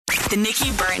The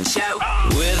Nikki Burns Show.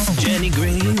 With Jenny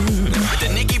Green. The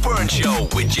Nikki Burns Show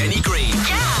with Jenny Green.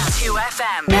 Yeah.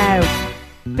 2FM. Now,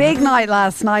 big night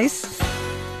last night.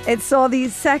 It saw the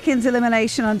second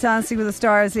elimination on Dancing with the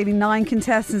Stars, leaving 9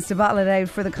 contestants to battle it out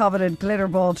for the coveted Glitter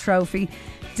Ball trophy.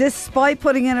 Despite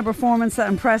putting in a performance that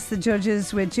impressed the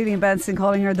judges, with Julian Benson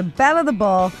calling her the belle of the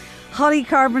ball, Holly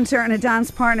Carpenter and a dance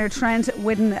partner, Trent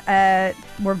Whidden,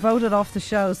 were voted off the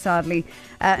show, sadly.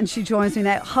 And she joins me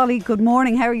now. Holly, good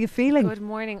morning. How are you feeling? Good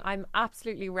morning. I'm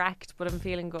absolutely wrecked, but I'm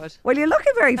feeling good. Well, you're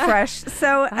looking very fresh.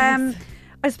 So,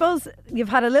 I suppose you've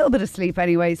had a little bit of sleep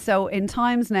anyway. So in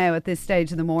times now at this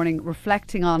stage of the morning,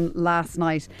 reflecting on last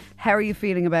night, how are you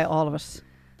feeling about all of it?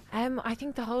 I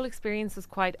think the whole experience was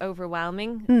quite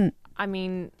overwhelming. I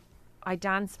mean, I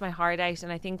danced my heart out,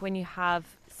 and I think when you have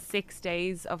 6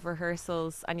 days of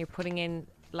rehearsals and you're putting in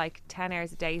like 10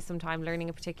 hours a day sometime learning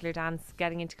a particular dance,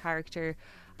 getting into character,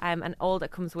 and all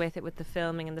that comes with it, with the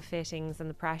filming and the fittings and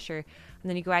the pressure, and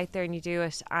then you go out there and you do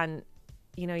it and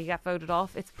you know, you get voted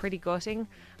off, it's pretty gutting.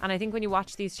 And I think when you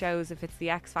watch these shows, if it's the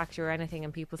X Factor or anything,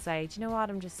 and people say, do you know what,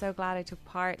 I'm just so glad I took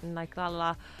part, and like la la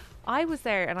la, I was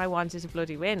there and I wanted to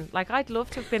bloody win. Like, I'd love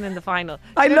to have been in the final.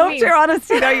 I loved your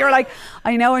honesty though. You're like,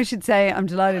 I know I should say I'm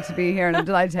delighted to be here and I'm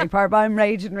delighted to take part, but I'm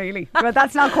raging really. But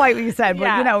that's not quite what you said,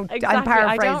 but you know, exactly. I'm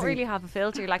paraphrasing. I don't really have a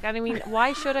filter. Like, and I mean,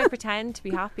 why should I pretend to be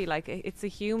happy? Like, it's a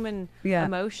human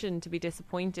emotion to be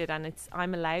disappointed, and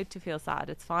I'm allowed to feel sad.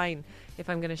 It's fine. If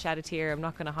I'm going to shed a tear, I'm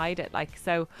not going to hide it. Like,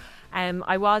 so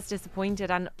I was disappointed,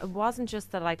 and it wasn't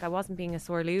just that like I wasn't being a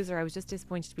sore loser. I was just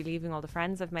disappointed to be leaving all the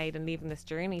friends I've made and leaving this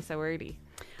journey so early.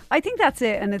 I think that's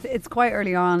it, and it's quite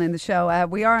early on in the show.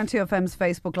 We are on 2FM's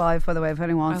Facebook Live, by the way, if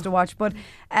anyone wants to watch. But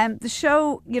the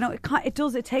show, you know,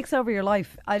 it takes over your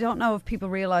life. I don't know if people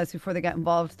realise before they get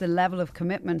involved the level of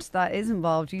commitment that is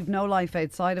involved. You've no life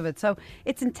outside of it, so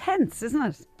it's intense, isn't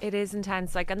it? It is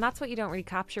intense, like, and that's what you don't really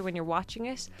capture when you're watching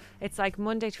it. It's like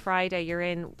Monday to Friday, you're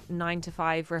in 9 to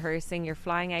 5 rehearsing. You're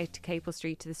flying out to Capel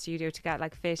Street to the studio to get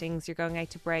like fittings. You're going out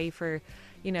to Bray for,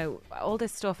 you know, all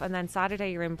this stuff, and then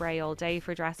Saturday you're in Bray all day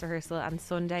for dress rehearsal, and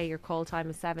Sunday your call time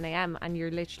is 7 a.m. and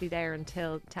you're literally there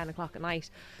until 10 o'clock at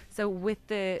night. So with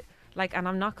the like, and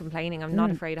I'm not complaining, I'm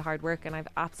not afraid of hard work, and I've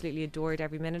absolutely adored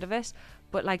every minute of it,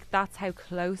 but like, that's how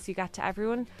close you get to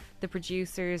everyone, the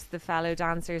producers, the fellow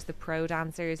dancers, the pro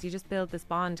dancers. You just build this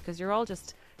bond because you're all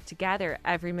just together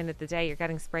every minute of the day. You're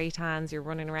getting spray tans, you're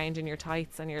running around in your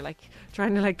tights, and you're like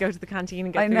trying to like go to the canteen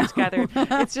and get food together.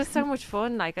 It's just so much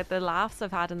fun. Like, the laughs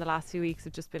I've had in the last few weeks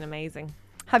have just been amazing.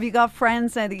 Have you got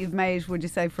friends now that you've made, would you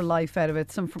say, for life out of it?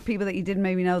 Some for people that you didn't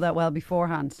maybe know that well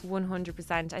beforehand?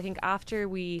 100%. I think after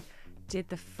we did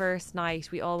the first night,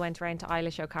 we all went around to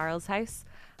Eilish O'Carroll's house,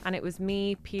 and it was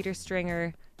me, Peter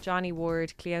Stringer, Johnny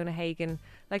Ward, Cleona Hagan.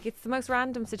 Like, it's the most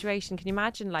random situation. Can you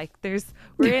imagine? Like,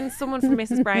 we're in someone from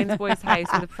Mrs. Brown's boys' house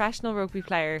with a professional rugby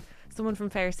player, someone from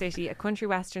Fair City, a country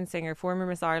western singer, former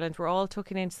Miss Ireland. We're all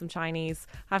tucking into some Chinese,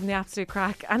 having the absolute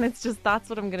crack, and it's just, that's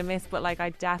what I'm going to miss. But like, I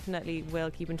definitely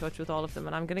will keep in touch with all of them,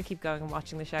 and I'm going to keep going and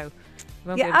watching the show.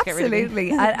 Yeah,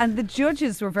 absolutely. And the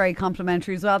judges were very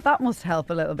complimentary as well. That must help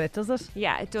a little bit, does it?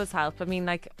 Yeah, it does help. I mean,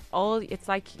 like, it's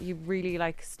like you really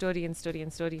like study and study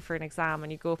and study for an exam,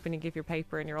 and you go up and you give your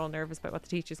paper and you're all nervous about what the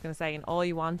teacher's going to say, and all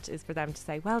you want is for them to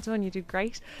say, well done, you did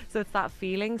great. So it's that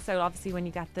feeling. So obviously when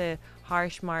you get the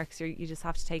harsh marks, you just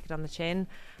have to take it on the chin.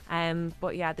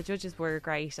 But yeah, the judges were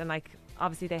great, and like,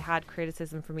 obviously they had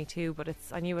criticism for me too, but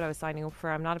I knew what I was signing up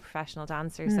for. I'm not a professional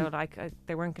dancer, so like,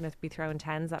 they weren't going to be throwing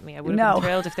 10s at me. I would have been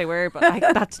thrilled if they were, but like,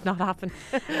 that did not happen.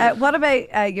 What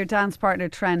about your dance partner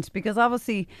Trent? Because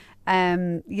obviously,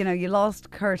 you know, you lost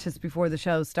Curtis before the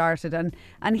show started,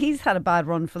 and he's had a bad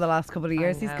run for the last couple of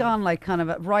years. He's gone like kind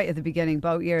of right at the beginning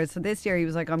both years. So this year he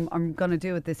was like, I'm going to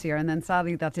do it this year, and then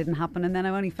sadly that didn't happen. And then I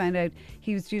only found out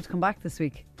he was due to come back this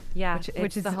week. Yeah,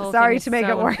 which is the whole sorry thing to make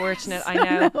so it worse. Unfortunate.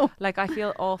 I know. Like, I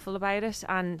feel awful about it,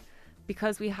 and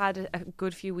because we had a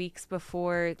good few weeks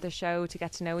before the show to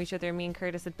get to know each other, me and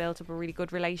Curtis had built up a really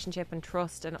good relationship and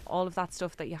trust and all of that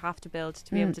stuff that you have to build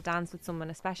to be able to dance with someone,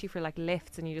 especially for like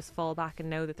lifts, and you just fall back and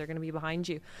know that they're going to be behind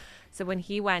you. So when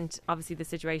he went, obviously the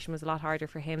situation was a lot harder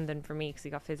for him than for me, because he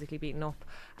got physically beaten up,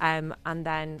 and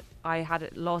then I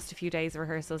had lost a few days of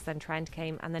rehearsals. Then Trent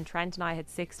came, and then Trent and I had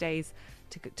 6 days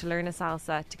to learn a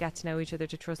salsa, to get to know each other,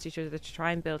 to trust each other, to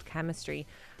try and build chemistry,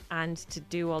 and to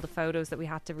do all the photos that we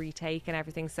had to retake and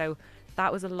everything. So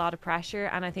that was a lot of pressure.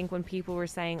 And I think when people were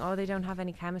saying, oh, they don't have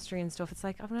any chemistry and stuff, it's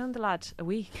like, I've known the lad a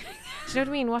week. Do you know what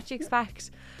I mean? What do you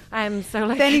expect? So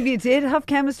like, then if you did have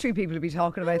chemistry, people would be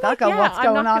talking about that. yeah, What's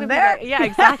going on there? Yeah,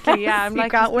 exactly. Yeah, I'm You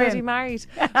like, can't he's bloody win. married.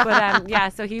 But yeah,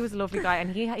 so he was a lovely guy,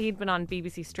 and he'd been on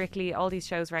BBC Strictly, all these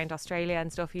shows around Australia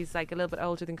and stuff. He's like a little bit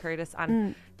older than Curtis,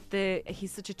 and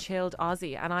he's such a chilled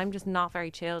Aussie, and I'm just not very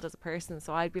chilled as a person.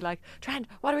 So I'd be like, Trent,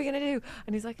 what are we gonna do?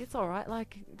 And he's like, it's all right,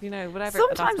 like, you know, whatever.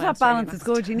 Sometimes that balance is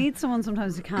good. You need someone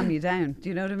sometimes to calm you down. Do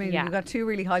you know what I mean? Yeah. You've got two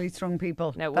really highly strung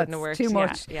people. No, it That's wouldn't have worked. too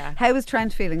much. Yeah. How was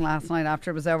Trent feeling last night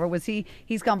after it was over? Was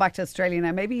he's gone back to Australia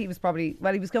now? Maybe he was probably,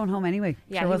 well, he was going home anyway.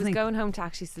 Yeah, sure, he wasn't was going home to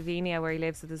actually Slovenia, where he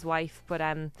lives with his wife. But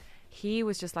he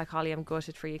was just like, Holly, I'm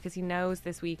gutted for you, because he knows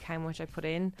this week how much I put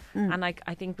in. And like,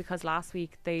 I think because last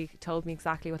week they told me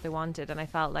exactly what they wanted, and I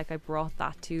felt like I brought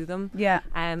that to them. Yeah.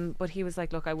 But he was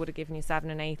like, look, I would have given you 7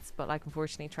 and 8s, but like,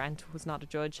 unfortunately Trent was not a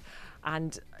judge.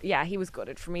 And yeah, he was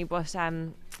gutted for me. But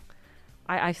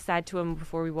I said to him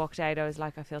before we walked out, I was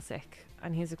like, I feel sick.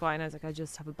 And he's like, why? And I was like, I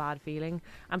just have a bad feeling.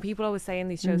 And people always say in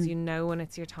these shows, you know when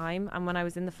it's your time. And when I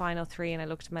was in the final 3 and I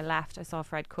looked to my left, I saw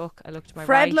Fred Cook. I looked to my right.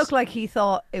 Fred looked like he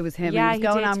thought it was him. Yeah, he was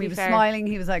going did, on. to He be was fair. smiling.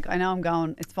 He was like, I know I'm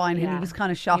going. It's fine. And Yeah. he was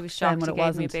kind of shocked, He was shocked. then when He it gave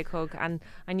wasn't. me a big hug, and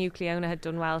I knew Cleona had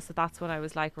done well, so that's when I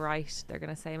was like, right, they're going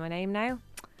to say my name now.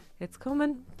 It's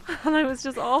coming. And I was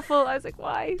just awful. I was like,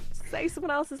 why? Say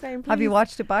someone else's name, please. Have you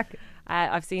watched it back?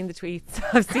 I've seen the tweets.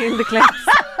 I've seen the clips.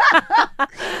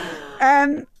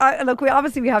 Look, we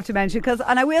have to mention,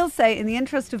 and I will say, in the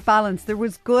interest of balance, there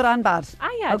was good and bad.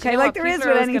 Yeah. Okay, do you know like what? there is People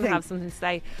are with always anything. gonna have something to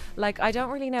say. Like, I don't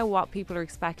really know what people are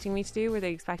expecting me to do. Were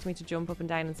they expecting me to jump up and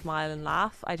down and smile and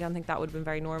laugh? I don't think that would have been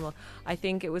very normal. I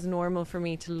think it was normal for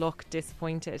me to look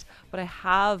disappointed, but I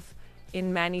have,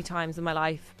 in many times in my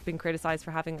life, been criticised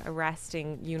for having a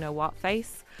resting you-know-what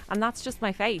face, and that's just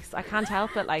my face. I can't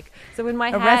help it. Like, so in my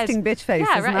A head, resting bitch face.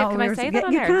 Yeah, isn't that what can we I were say saying? that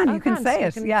on You air? can. Oh, You can can't. say You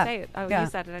it. can Yeah. say it. Oh, Yeah. you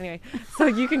said it anyway. So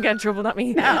you can get in trouble, not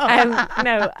me.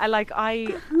 No,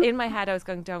 in my head, I was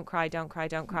going, don't cry, don't cry,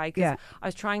 don't cry. Because Yeah. I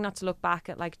was trying not to look back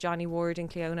at like Johnny Ward and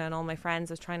Cleona and all my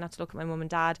friends. I was trying not to look at my mum and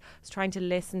dad. I was trying to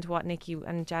listen to what Nikki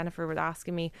and Jennifer were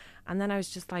asking me. And then I was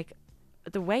just like,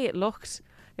 the way it looked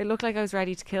like I was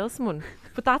ready to kill someone.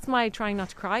 But that's my trying not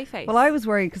to cry face. Well, I was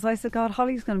worried because I said, God,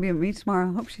 Holly's going to be with me tomorrow.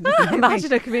 I hope she doesn't hit me.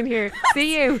 Imagine I come in here,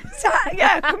 see you.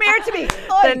 Yeah, come here to me.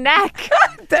 The neck.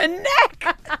 The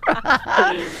neck.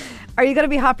 Are you going to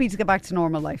be happy to get back to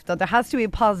normal life? Though there has to be a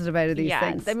positive out of these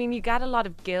things. I mean, you get a lot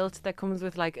of guilt that comes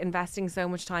with like investing so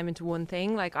much time into one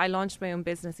thing. Like, I launched my own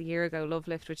business a year ago, Love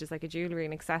Lift, which is like a jewellery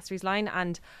and accessories line,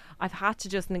 and I've had to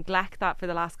just neglect that for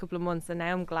the last couple of months, and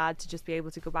now I'm glad to just be able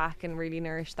to go back and really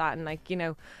nourish that and, like, you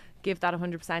know, give that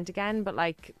 100% again. But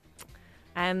like,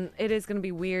 it is going to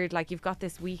be weird. Like, you've got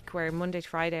this week where Monday to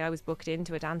Friday I was booked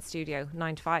into a dance studio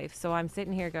 9 to 5, so I'm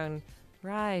sitting here going,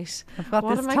 right, I've got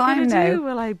what this am I time going to now. do?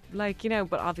 Will I, like, you know,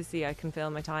 but obviously I can fill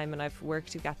my time and I've work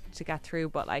to get through,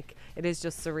 but like, it is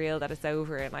just surreal that it's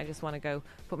over and I just want to go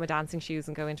put my dancing shoes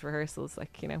and go into rehearsals,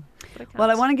 like, you know, but I can't. Well,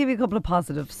 I want to give you a couple of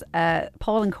positives.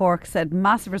 Paul in Cork said,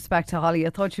 massive respect to Holly. I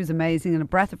thought she was amazing and a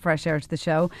breath of fresh air to the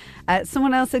show.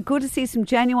 Someone else said, good to see some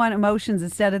genuine emotions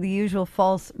instead of the usual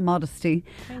false modesty.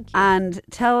 Thank you. And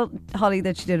tell Holly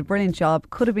that she did a brilliant job.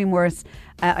 Could have been worse.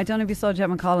 I don't know if you saw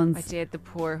Gemma Collins. I did, the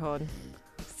poor hun.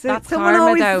 So That's someone karma,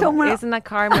 always, though. someone, Isn't that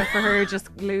karma for her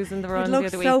just losing the it run the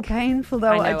looks other so week? painful though.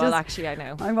 I know, well, actually, I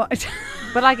know.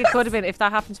 But like, it could have been, if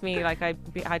that happened to me, like,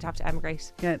 I'd have to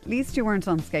emigrate. Yeah, at least you weren't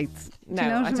on skates. No, Do you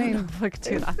know what I I don't mean? know if I could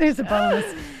do that. There's a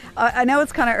bonus. I know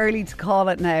it's kind of early to call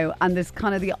it now, and there's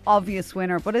kind of the obvious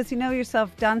winner. But as you know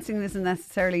yourself, dancing isn't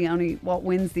necessarily only what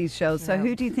wins these shows. So No.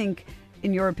 who do you think,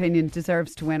 in your opinion,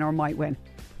 deserves to win or might win?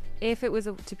 If it was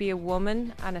to be a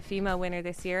woman and a female winner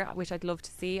this year, which I'd love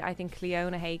to see, I think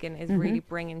Cleona Hagan is really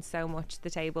bringing so much to the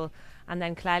table. And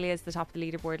then Clelia is the top of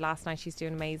the leaderboard last night. She's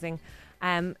doing amazing.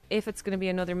 If it's going to be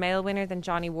another male winner, then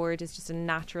Johnny Ward is just a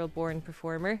natural born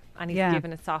performer and he's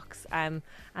given it socks. And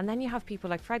then you have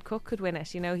people like Fred Cook could win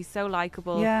it. You know, he's so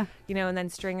likeable. Yeah. You know, and then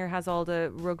Stringer has all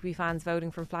the rugby fans voting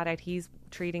from Flat Out. He's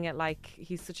treating it like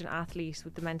he's such an athlete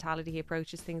with the mentality he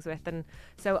approaches things with. And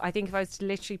so I think if I was to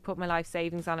literally put my life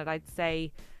savings on it, I'd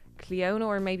say Cleona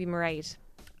or maybe Mairead.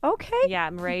 Okay. Yeah,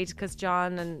 Mairead, because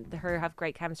John and her have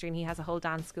great chemistry and he has a whole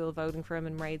dance school voting for him,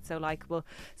 and Mairead's so likeable.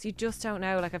 So you just don't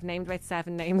know. Like, I've named about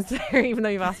 7 names there, even though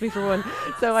you've asked me for one.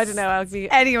 So I don't know. I'll be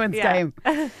Anyone's game.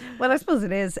 Well, I suppose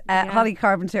it is. Yeah. Holly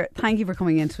Carpenter, thank you for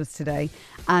coming into us today.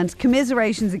 And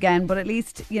commiserations again, but at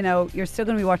least, you know, you're still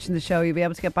going to be watching the show. You'll be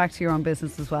able to get back to your own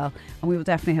business as well. And we will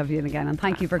definitely have you in again. And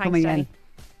thank you for Thanks, coming Jenny.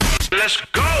 in. Let's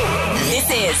go! This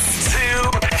is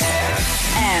 2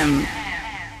 M.